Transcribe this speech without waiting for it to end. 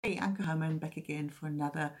Hey, Anka Herman back again for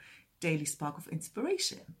another Daily Spark of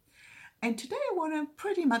Inspiration. And today I want to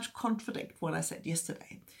pretty much contradict what I said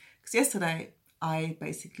yesterday. Because yesterday I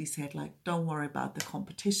basically said, like, don't worry about the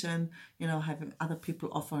competition. Having other people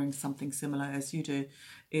offering something similar as you do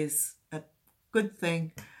is a good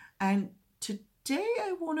thing. And today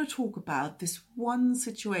I want to talk about this one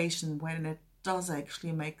situation when it does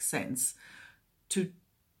actually make sense to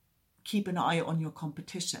keep an eye on your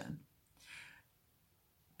competition,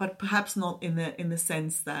 but perhaps not in the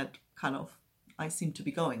sense that kind of I seem to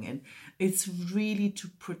be going in. It's really to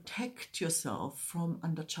protect yourself from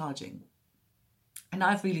undercharging. And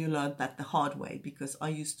I've really learned that the hard way, because I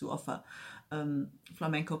used to offer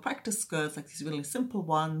flamenco practice skirts, like these really simple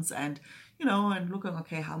ones, and looking,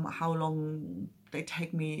 okay, how long they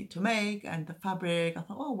take me to make, and the fabric. I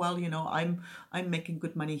thought, oh well, I'm making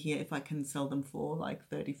good money here if I can sell them for like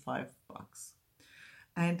 $35.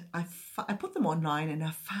 And I put them online, and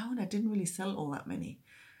I found I didn't really sell all that many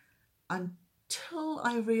until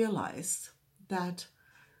I realized that,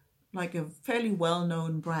 like, a fairly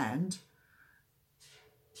well-known brand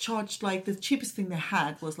charged, like, the cheapest thing they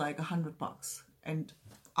had was like $100 and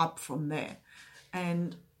up from there.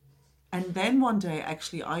 And then one day,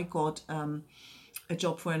 actually, I got a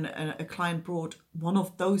job for a client brought one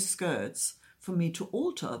of those skirts for me to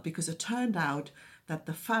alter, because it turned out that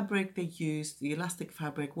the fabric they used, the elastic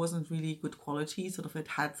fabric, wasn't really good quality. Sort of, it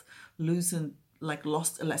had loosened, like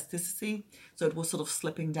lost elasticity. So it was sort of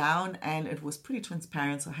slipping down, and it was pretty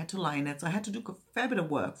transparent. So I had to line it. So I had to do a fair bit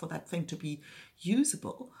of work for that thing to be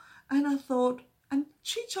usable. And I thought, and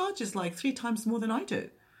she charges like 3 times more than I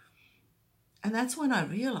do. And that's when I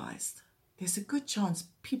realized there's a good chance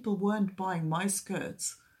people weren't buying my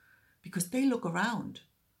skirts because they look around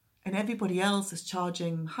and everybody else is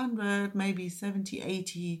charging 100, maybe 70,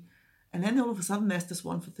 80. And then all of a sudden there's this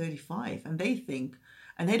one for 35, and they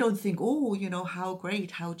don't think, oh, how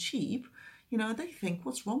great, how cheap. They think,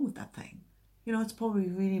 what's wrong with that thing? It's probably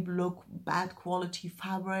really bad quality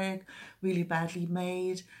fabric, really badly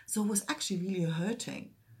made. So it was actually really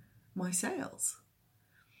hurting my sales.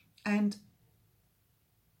 And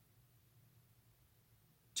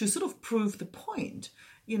to sort of prove the point,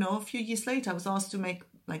 a few years later, I was asked to make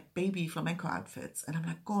like baby flamenco outfits. And I'm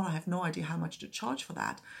like, God, I have no idea how much to charge for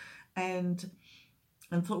that. And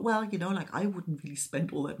thought, well, like, I wouldn't really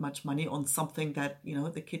spend all that much money on something that,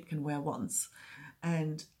 the kid can wear once.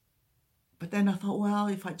 But then I thought, well,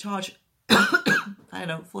 if I charge, I don't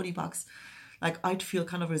know, $40, like, I'd feel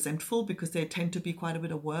kind of resentful because they tend to be quite a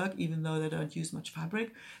bit of work, even though they don't use much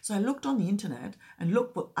fabric. So I looked on the internet and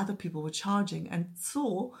looked what other people were charging and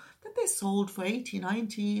saw that they sold for 80,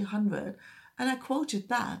 90, 100. And I quoted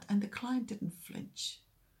that, and the client didn't flinch.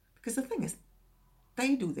 Because the thing is,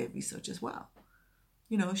 they do their research as well.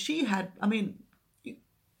 She had, you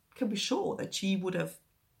can be sure that she would have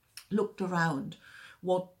looked around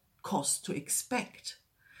what cost to expect.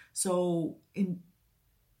 So in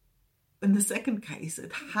the second case,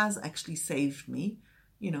 it has actually saved me,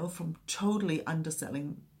 from totally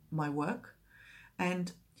underselling my work.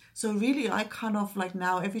 And so really, I kind of, like,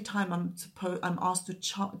 now every time I'm asked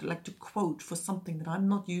to quote for something that I'm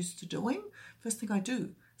not used to doing, first thing I do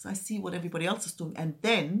is I see what everybody else is doing and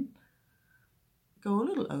then go a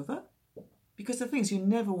little over. Because the thing is, you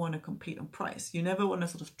never want to compete on price. You never want to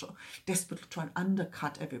sort of desperately try and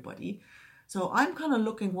undercut everybody. So I'm kind of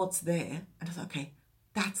looking what's there, and I thought, okay,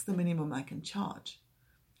 that's the minimum I can charge.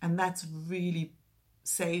 And that's really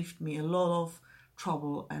saved me a lot of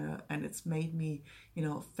trouble, and it's made me,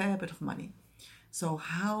 a fair bit of money. So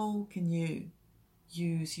how can you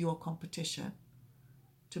use your competition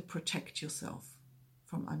to protect yourself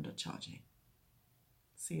from undercharging?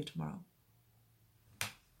 See you tomorrow.